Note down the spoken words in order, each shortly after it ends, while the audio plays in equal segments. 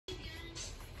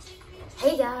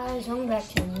guys, welcome back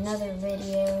to another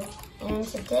video. And in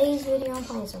today's video, I'm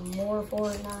playing some more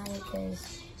Fortnite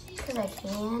because I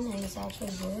can, and it's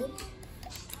actually good.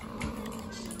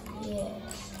 Yeah.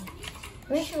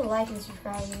 Make sure to like and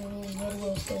subscribe to these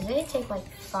videos because they take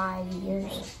like 5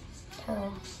 years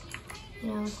to,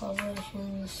 publish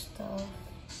and stuff.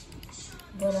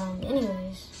 But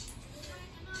anyways,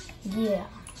 yeah.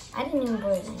 I didn't even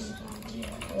put names on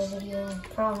the video.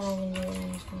 Probably not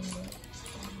even put names on it.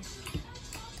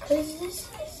 Because this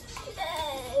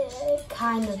is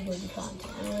kind of good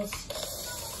content. I mean, it's,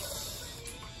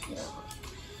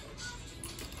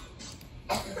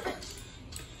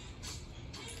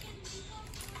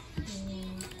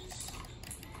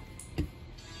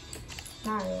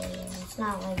 not really. It's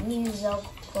not like music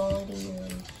quality or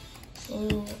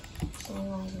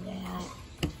anything like that.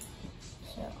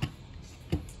 So,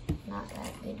 not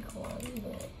that good quality,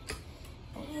 but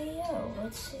hey yo,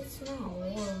 it's not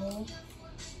horrible.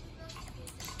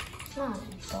 It's not a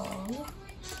dog.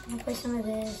 I'm gonna play some of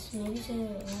this, maybe to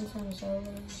run some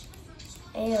solos.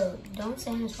 Hey yo, don't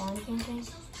say I'm spawn camping,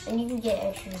 and you can get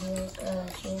extra heals,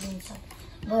 shields and stuff.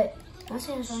 But don't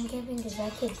say I'm spawn camping because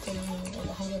that kid killed me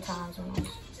like 100 times when I was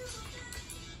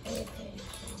AFK.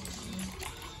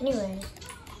 So, anyways.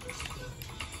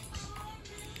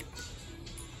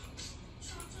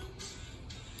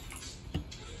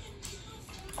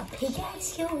 A pickaxe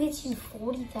skill gets you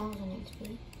 40,000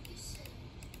 XP.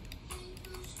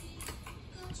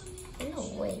 No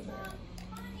way, bro.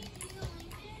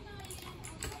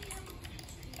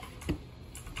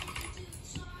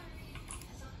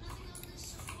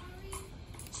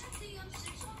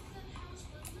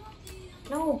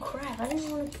 No, crap, I didn't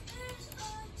want to...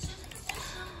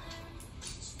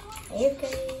 AFK?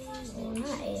 Well,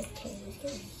 not AFK, this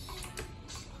kid is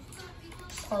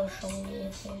partially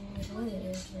AFK, what it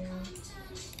is, man.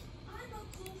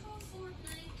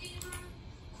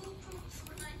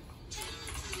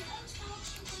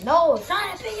 No, it's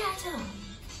not a pickaxe him!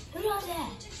 Who does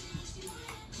that?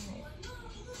 Right.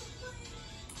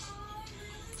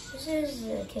 This is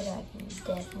the kid I can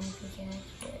definitely pickaxe,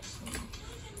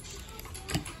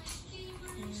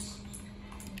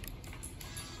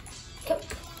 but...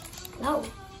 No.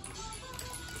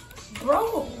 Bro,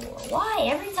 why?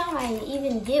 Every time I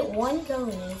even get one cone,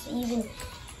 it's even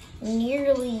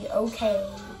nearly okay.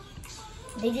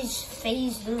 They just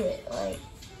phase through it, like...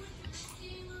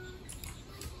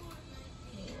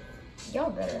 Y'all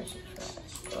better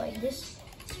subscribe. Like, this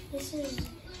is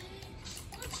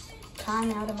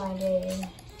time out of my day.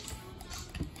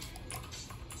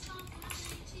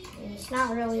 And it's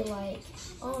not really like,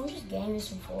 oh, I'm just gaming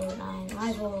some Fortnite. Might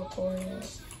as well record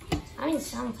it. I mean,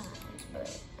 sometimes,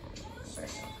 but, bro,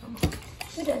 come on.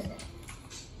 Who does that?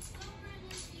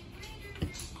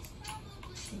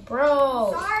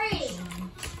 Bro! Sorry!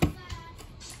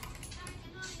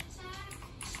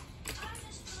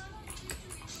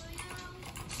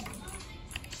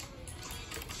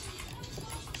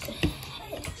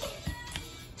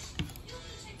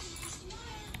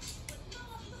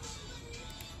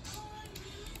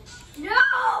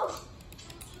 No!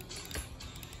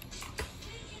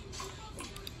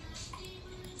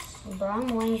 Bro, I'm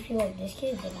 1 HP like this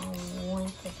kid, but I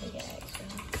want the pickaxe.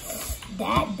 So.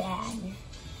 That bad.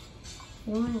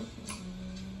 You want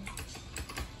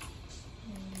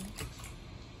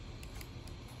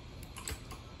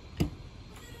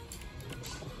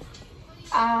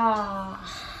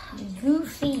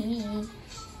Goofy.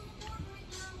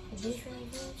 Just right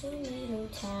here to Middle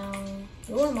Town.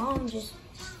 Your mom just...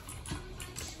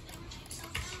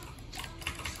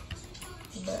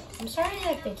 But I'm sorry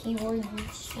that the keyboard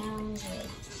sounds like...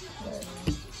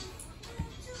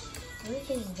 What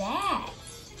is that?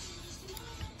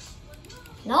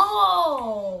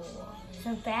 No!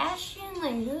 Sebastian?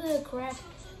 Like, who the crap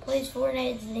plays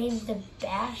Fortnite's named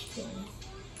Sebastian?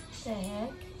 What the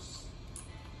heck?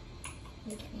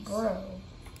 Like, bro.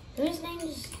 Whose name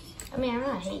is... I mean, I'm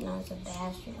not hating on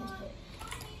Sebastians, but...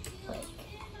 Like...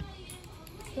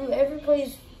 Whoever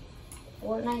plays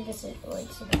Fortnite gets it,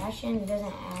 like, Sebastian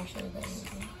doesn't actually play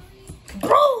anything.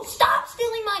 Bro, stop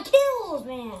stealing my kills,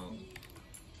 man!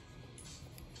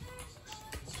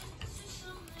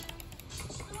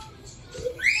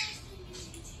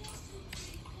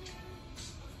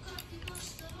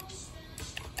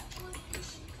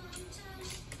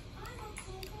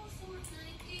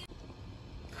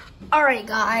 Alright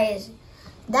guys,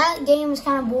 that game is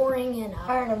kind of boring and I'm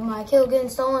tired of my kill getting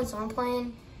stolen, so I'm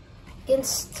playing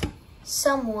against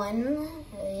someone.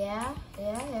 Yeah.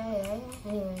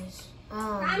 Anyways,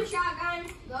 Prime shotgun.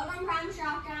 Golden prime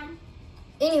shotgun.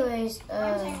 Anyways,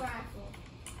 Prime rifle.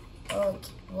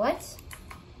 okay, what?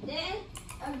 Then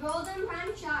A golden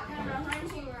prime shotgun, a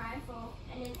hunting rifle,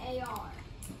 and an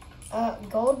AR.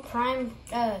 Gold prime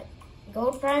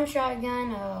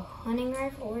shotgun, a hunting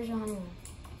rifle. Where's your hunting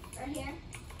rifle? Right here.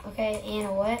 Okay, and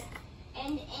a what?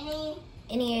 And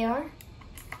Any AR?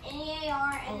 any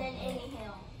AR, and then any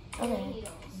hill. Okay. Any heals.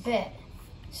 Bet.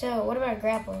 So, what about a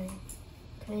grappler?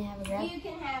 Can we have a grappler? You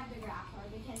can have the grappler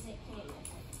because it came with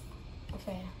it.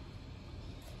 Okay.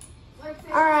 Look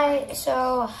for Alright,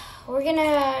 so we're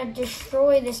gonna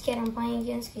destroy this kid I'm playing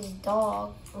against, his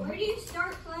dog. Where do you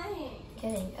start playing?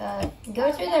 Kidding.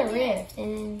 Go through the rift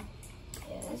and then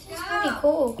yeah, this is pretty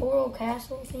cool. Coral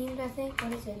Castle themed, I think.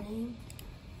 What is the name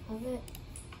of it?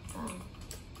 I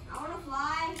wanna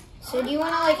fly. So do you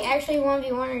wanna like actually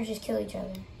 1v1 or just kill each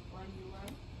other? 1v1.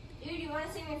 Dude, you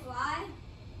wanna see me fly?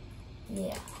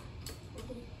 Yeah.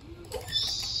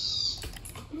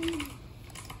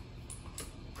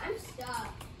 I'm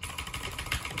stuck.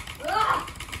 Ugh!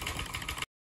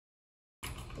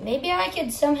 Maybe I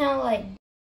could somehow like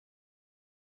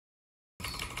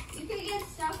You could get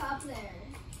stuck up there.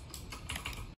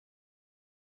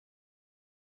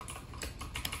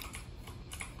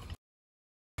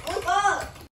 Look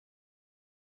up!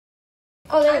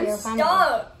 oh there we I'm go. Finally.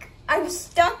 stuck. I'm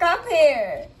stuck up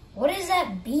here. What is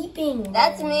that beeping?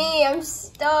 That's man? me. I'm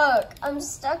stuck. I'm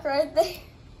stuck right there.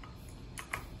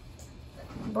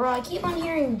 Bro, I keep on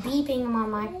hearing beeping on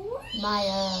my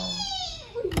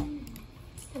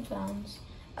headphones.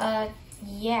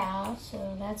 Yeah,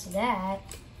 so that's that.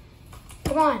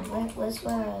 Come on, let's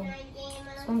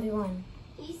 1v1.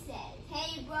 He says,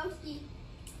 hey broski.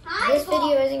 Hi, This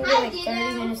video isn't gonna Hi, be like 30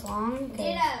 Ditto. minutes long.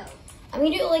 Okay. Ditto. I'm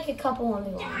gonna do like a couple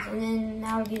 1v1s, and then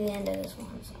that'll be the end of this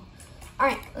one. So, all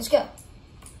right, let's go.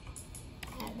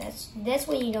 Yeah, that's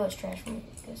when you know it's trash when it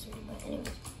goes through. But anyways,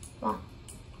 come on.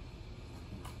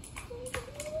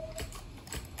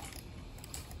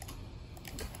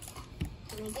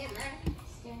 Let me get my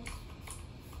stairs.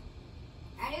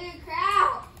 How do you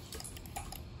crouch?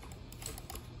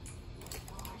 Oh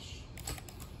my gosh.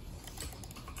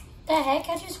 The heck?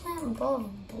 I just went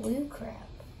above blue crap.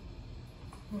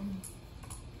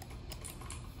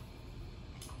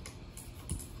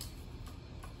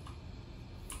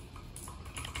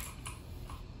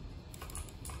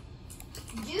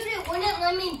 Dude, it wouldn't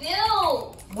let me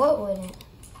build. What wouldn't?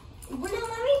 It wouldn't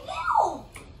let me build.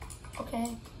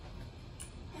 Okay.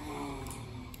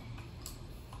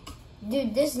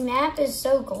 Dude, this map is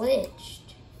so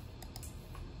glitched.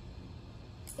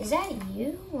 Is that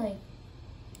you? Like,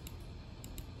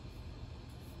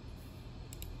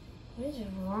 what is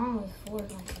wrong with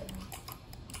Fortnite,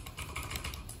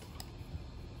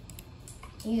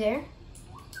 bro? You there?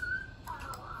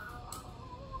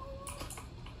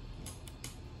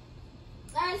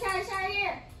 Sorry,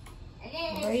 here. I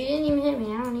didn't Bro, hit you didn't even hit me.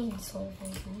 I don't need the slow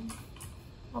face, man.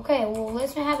 Okay, well,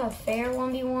 let's have a fair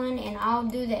 1v1, and I'll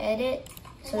do the edit,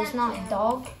 so it's not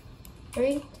dog.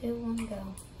 3, 2, 1,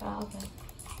 go. Oh, okay.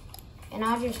 And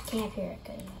I'll just camp here,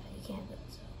 because you can't do it,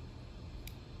 so.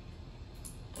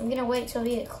 I'm gonna wait till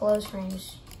we get close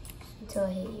range, until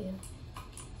I hit you.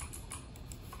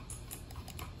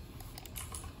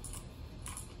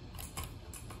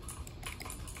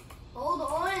 Hold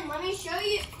on, let me show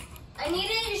you. I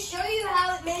needed to show you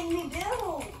how it made me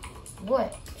build.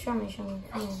 What? Show me, come on.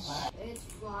 It's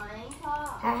flying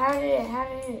top. How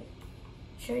did it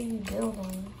show you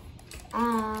building?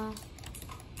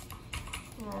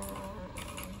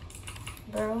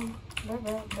 Bro.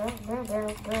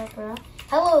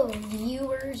 Hello,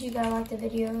 viewers. You gotta like the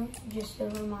video. Just a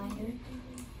reminder.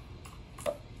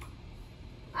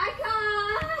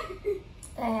 Icon!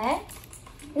 The heck?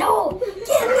 No!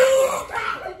 Get me!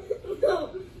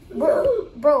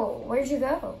 Bro, where'd you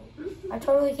go? I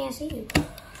totally can't see you.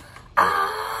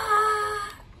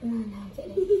 Ah! No, I'm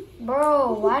kidding.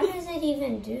 Bro, why does it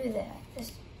even do that?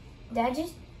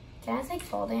 Can I take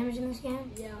fall damage in this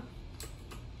game? Yeah.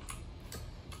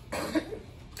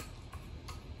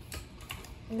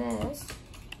 This?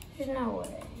 There's no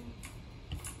way.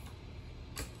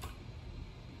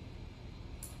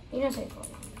 You don't take fall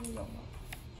damage. You don't know.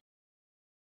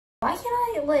 Why can't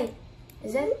I, like,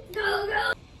 is that?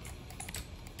 Go!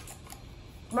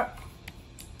 Bro.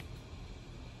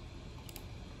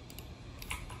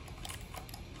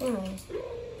 Anyways.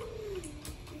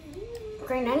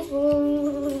 Great, nice.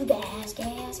 Ooh, gas. Can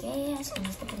I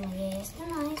step in my gas? A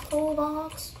nice full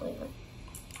box. Wait.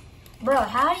 Bro,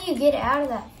 how do you get out of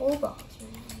that full box,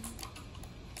 man?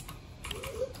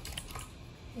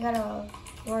 You gotta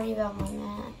worry about my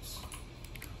mats.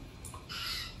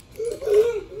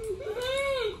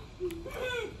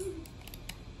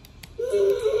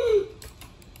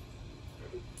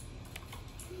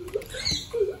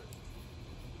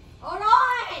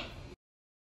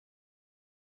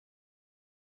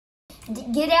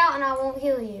 Get out and I won't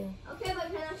heal you. Okay,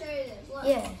 but can I show you this? Look.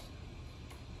 Yes.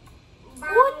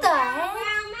 What the heck?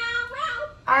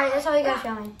 Alright, that's all you gotta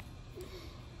show me.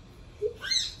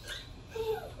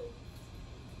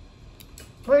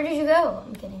 Where did you go?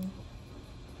 I'm kidding.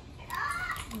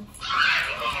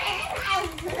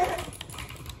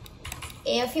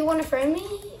 If you want to friend me,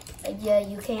 yeah,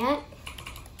 you can't.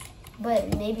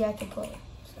 But maybe I could play.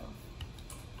 So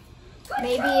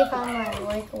maybe if I'm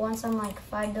like once I'm like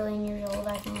 5 billion years old,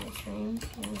 I can like stream.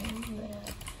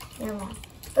 But never mind.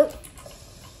 Oh.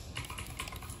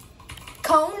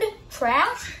 Coned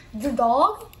trash. Your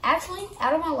dog actually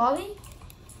out of my lobby.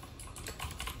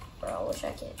 Bro, I wish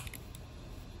I could.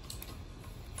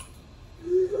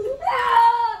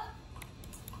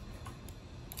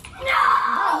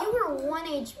 No! You were 1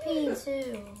 HP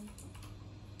too.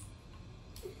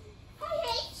 I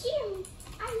hate you.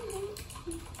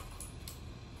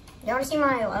 You want to see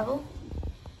my level?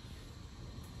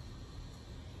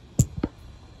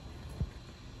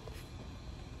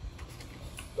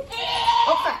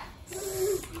 Oh crap!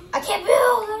 I can't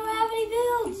build. I don't have any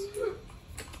builds.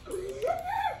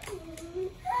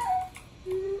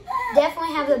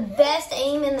 Definitely have the best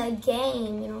aim in the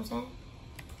game. You know what I'm saying?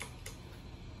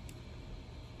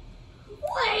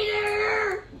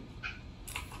 Later.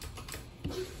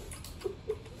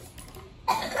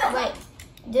 Wait,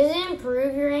 does it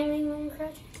improve your aiming when you're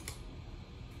crouching?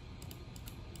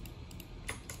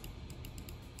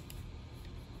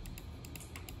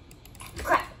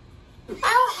 Crap!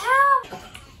 Oh, how?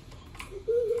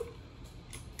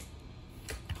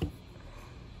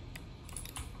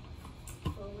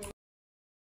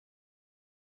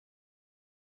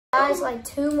 Guys, like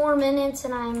 2 more minutes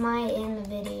and I might end the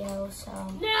video, so.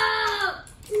 No!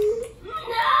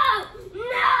 No!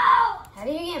 No! How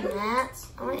do you get mats?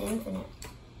 I want infinite.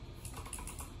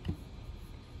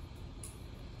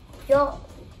 Y'all,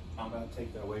 I'm about to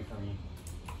take that away from you.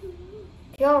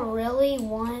 if y'all really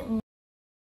want more,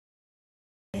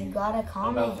 you gotta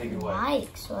comment take it and away.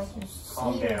 like so I can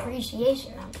Calm see your down.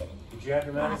 appreciation. I'm kidding. Did you have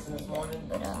your Not medicine this kidding, morning?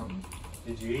 But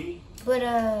Did you eat?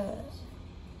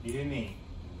 You didn't eat.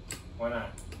 Why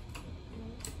not?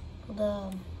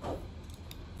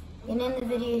 Getting in the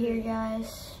video here,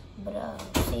 guys. But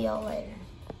see y'all later.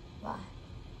 Bye.